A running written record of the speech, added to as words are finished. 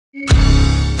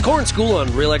Corn School on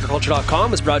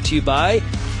RealAgriculture.com is brought to you by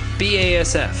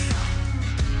BASF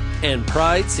and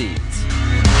Pride Seeds.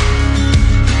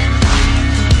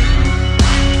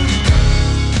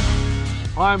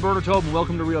 Hi, I'm Bernard Tobin.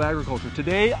 Welcome to Real Agriculture.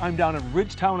 Today, I'm down at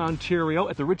Ridgetown, Ontario,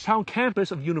 at the Ridgetown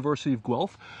campus of University of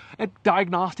Guelph at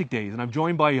Diagnostic Days, and I'm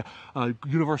joined by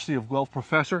University of Guelph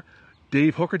professor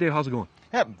Dave Hooker. Dave, how's it going?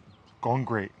 Yeah, going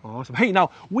great. Awesome. Hey, now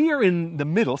we are in the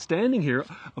middle, standing here,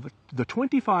 of the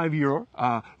 25-year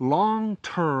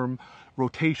long-term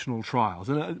rotational trials,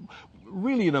 and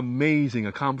really an amazing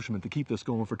accomplishment to keep this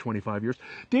going for 25 years.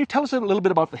 Dave, tell us a little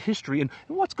bit about the history and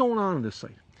what's going on in this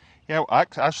site. Yeah, well,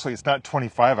 actually it's not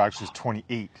 25, actually it's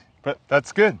 28, but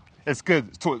that's good. It's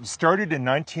good. So it started in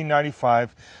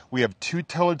 1995. We have two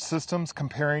tillage systems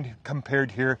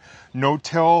compared here,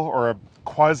 no-till or a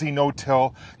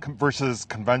quasi-no-till versus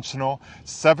conventional,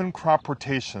 7 crop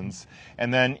rotations,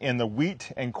 and then in the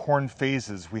wheat and corn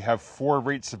phases, we have 4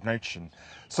 rates of nitrogen.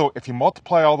 So if you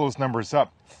multiply all those numbers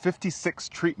up, 56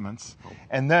 treatments,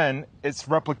 and then it's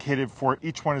replicated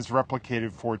each one is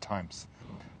replicated 4 times.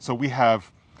 So we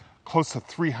have close to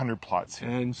 300 plots here.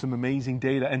 And some amazing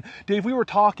data. And Dave, we were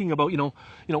talking about,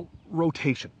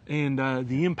 rotation and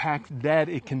the impact that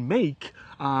it can make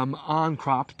on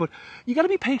crops, but you got to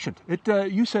be patient.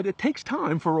 You said it takes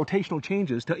time for rotational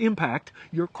changes to impact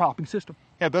your cropping system.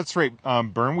 Yeah, that's right,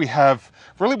 Bern. We have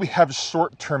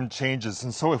short-term changes,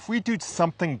 and so if we do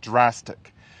something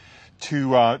drastic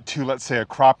to let's say a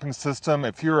cropping system,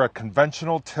 if you're a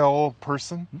conventional till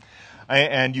person,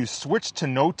 and you switch to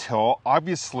no-till,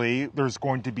 obviously there's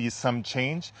going to be some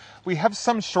change. We have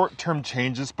some short-term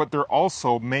changes, but there are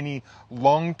also many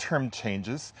long-term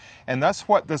changes, and that's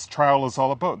what this trial is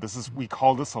all about. We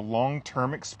call this a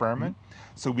long-term experiment,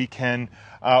 so we can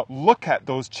look at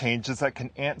those changes that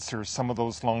can answer some of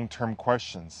those long-term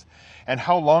questions. And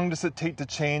how long does it take to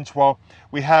change? Well,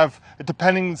 we have,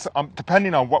 depending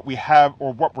on what we have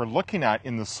or what we're looking at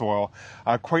in the soil,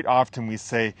 quite often we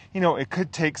say, it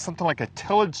could take something like a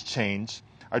tillage change,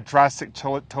 a drastic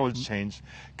tillage change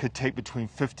could take between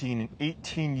 15 and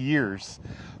 18 years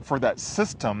for that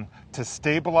system to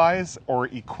stabilize or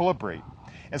equilibrate.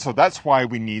 And so that's why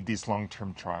we need these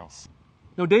long-term trials.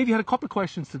 Now, Dave, you had a couple of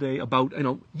questions today about,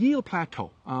 yield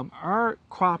plateau. Are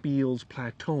crop yields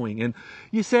plateauing? And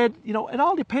you said, it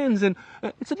all depends, and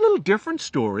it's a little different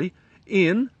story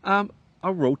in a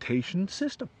rotation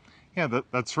system. Yeah,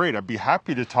 that's right. I'd be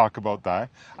happy to talk about that.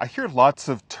 I hear lots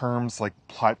of terms like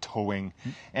plateauing,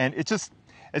 and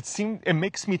it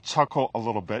makes me chuckle a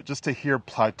little bit just to hear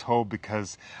plateau,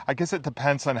 because I guess it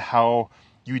depends on how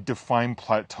you define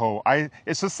plateau.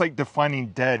 It's just like defining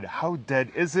dead. How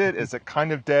dead is it? Is it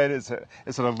kind of dead? Is it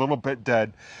a little bit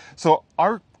dead? So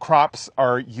our crops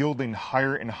are yielding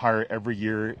higher and higher every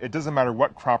year. It doesn't matter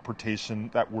what crop rotation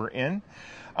that we're in.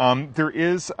 There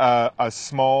is a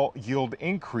small yield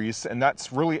increase, and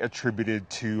that's really attributed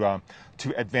to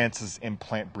advances in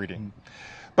plant breeding.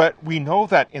 But we know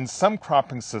that in some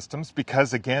cropping systems,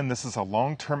 because again, this is a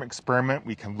long-term experiment,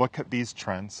 we can look at these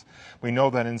trends. We know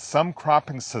that in some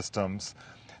cropping systems,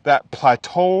 that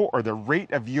plateau or the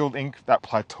rate of yield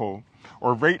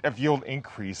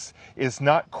increase is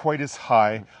not quite as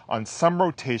high on some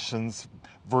rotations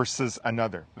versus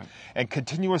another. Right. And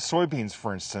continuous soybeans,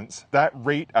 for instance, that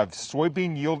rate of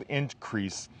soybean yield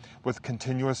increase with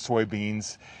continuous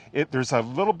soybeans, there's a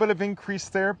little bit of increase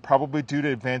there, probably due to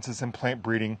advances in plant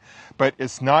breeding, but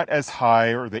it's not as high,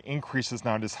 or the increase is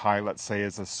not as high, let's say,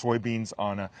 as a soybeans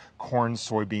on a corn,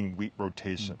 soybean, wheat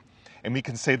rotation. And we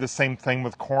can say the same thing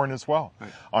with corn as well.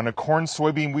 Right. On a corn,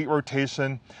 soybean, wheat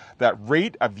rotation, that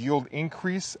rate of yield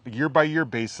increase, year-by-year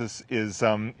basis,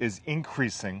 is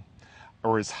increasing,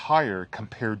 or is higher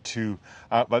compared to,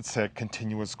 let's say, a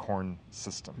continuous corn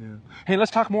system. Yeah. Hey,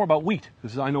 let's talk more about wheat,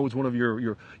 because I know it's one of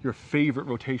your favorite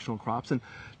rotational crops. And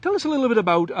tell us a little bit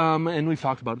about, and we've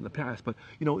talked about it in the past, but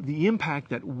the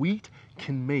impact that wheat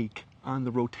can make on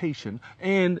the rotation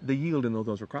and the yield in those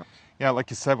other crops. Yeah, like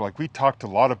you said, we talked a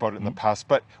lot about it in the past,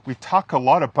 but we talk a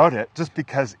lot about it just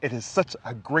because it is such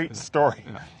a great story,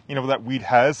 that wheat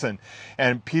has.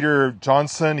 And Peter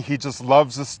Johnson, he just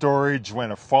loves the story.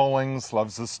 Joanna Fallings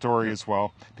loves the story as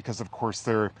well, because of course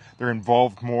they're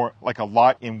involved more, like a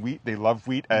lot in wheat. They love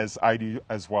wheat, as I do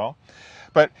as well.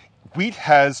 But wheat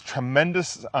has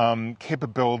tremendous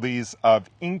capabilities of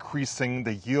increasing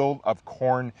the yield of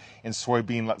corn and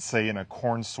soybean, let's say in a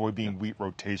corn, soybean, wheat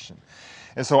rotation.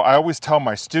 And so I always tell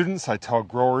my students, I tell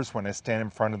growers when I stand in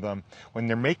front of them, when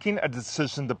they're making a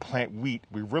decision to plant wheat,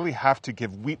 we really have to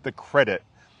give wheat the credit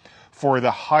for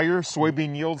the higher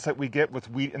soybean yields that we get with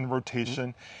wheat in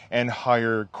rotation and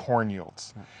higher corn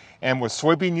yields. And with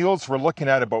soybean yields, we're looking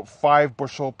at about 5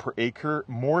 bushel per acre.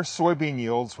 More soybean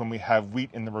yields when we have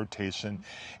wheat in the rotation.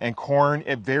 And corn,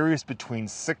 it varies between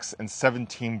 6 and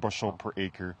 17 bushel per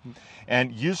acre.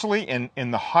 And usually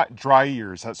in the hot, dry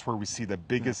years, that's where we see the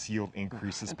biggest yield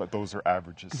increases, but those are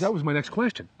averages. That was my next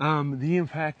question. The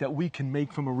impact that we can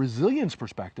make from a resilience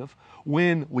perspective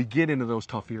when we get into those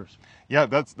tough years. Yeah,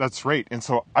 that's right. And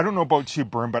so I don't know about you,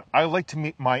 Bern, but I like to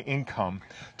meet my income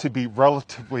to be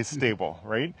relatively stable,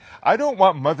 right? I don't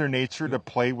want Mother Nature to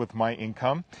play with my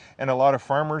income. And a lot of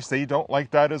farmers, they don't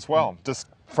like that as well. Just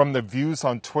from the views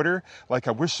on Twitter, like,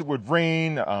 I wish it would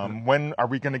rain. When are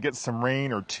we going to get some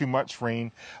rain or too much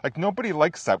rain? Like, nobody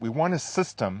likes that. We want a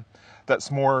system that's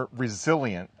more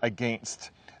resilient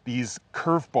against these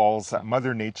curveballs that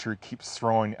Mother Nature keeps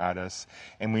throwing at us.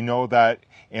 And we know that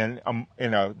in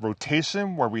a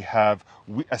rotation where we have,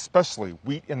 especially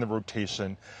wheat in the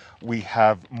rotation, we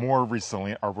have more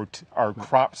resilient, our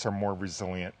crops are more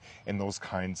resilient in those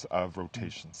kinds of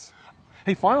rotations.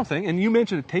 Hey, final thing, and you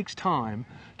mentioned it takes time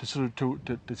to sort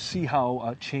of to see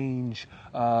how change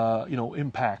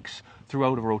impacts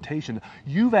throughout a rotation.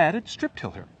 You've added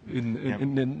Striptill here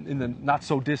in the not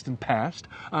so distant past,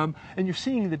 and you're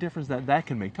seeing the difference that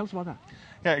can make. Tell us about that.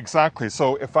 Yeah, exactly.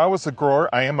 So if I was a grower,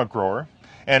 I am a grower,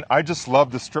 and I just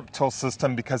love the Striptill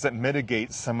system because it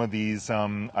mitigates some of these,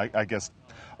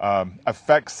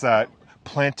 effects that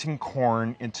planting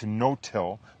corn into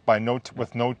no-till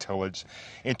with no tillage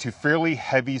into fairly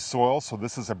heavy soil. So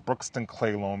this is a Brookston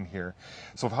clay loam here.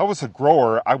 So if I was a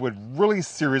grower, I would really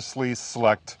seriously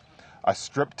select a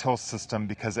Striptill system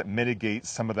because it mitigates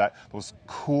some of those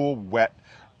cool, wet,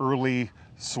 early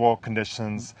soil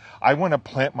conditions. I want to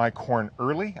plant my corn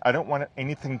early. I don't want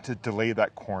anything to delay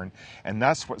that corn. And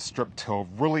that's what Striptill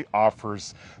really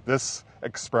offers this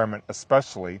experiment,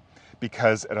 especially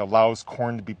because it allows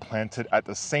corn to be planted at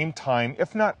the same time,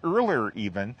 if not earlier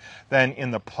even, than in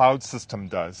the plowed system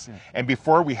does. Yeah. And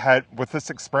before with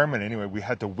this experiment anyway, we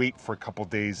had to wait for a couple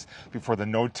days before the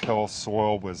no-till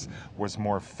soil was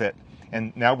more fit.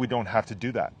 And now we don't have to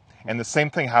do that. And the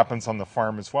same thing happens on the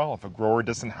farm as well. If a grower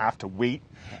doesn't have to wait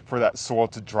for that soil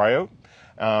to dry out,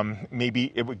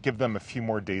 maybe it would give them a few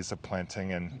more days of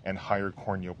planting and higher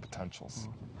corn yield potentials.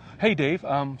 Hey, Dave,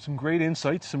 some great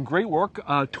insights, some great work.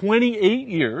 28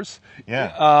 years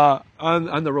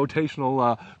on the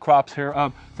rotational crops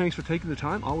here. Thanks for taking the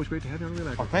time. Always great to have you on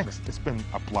RealAgriculture. Oh, thanks. It's been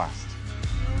a blast.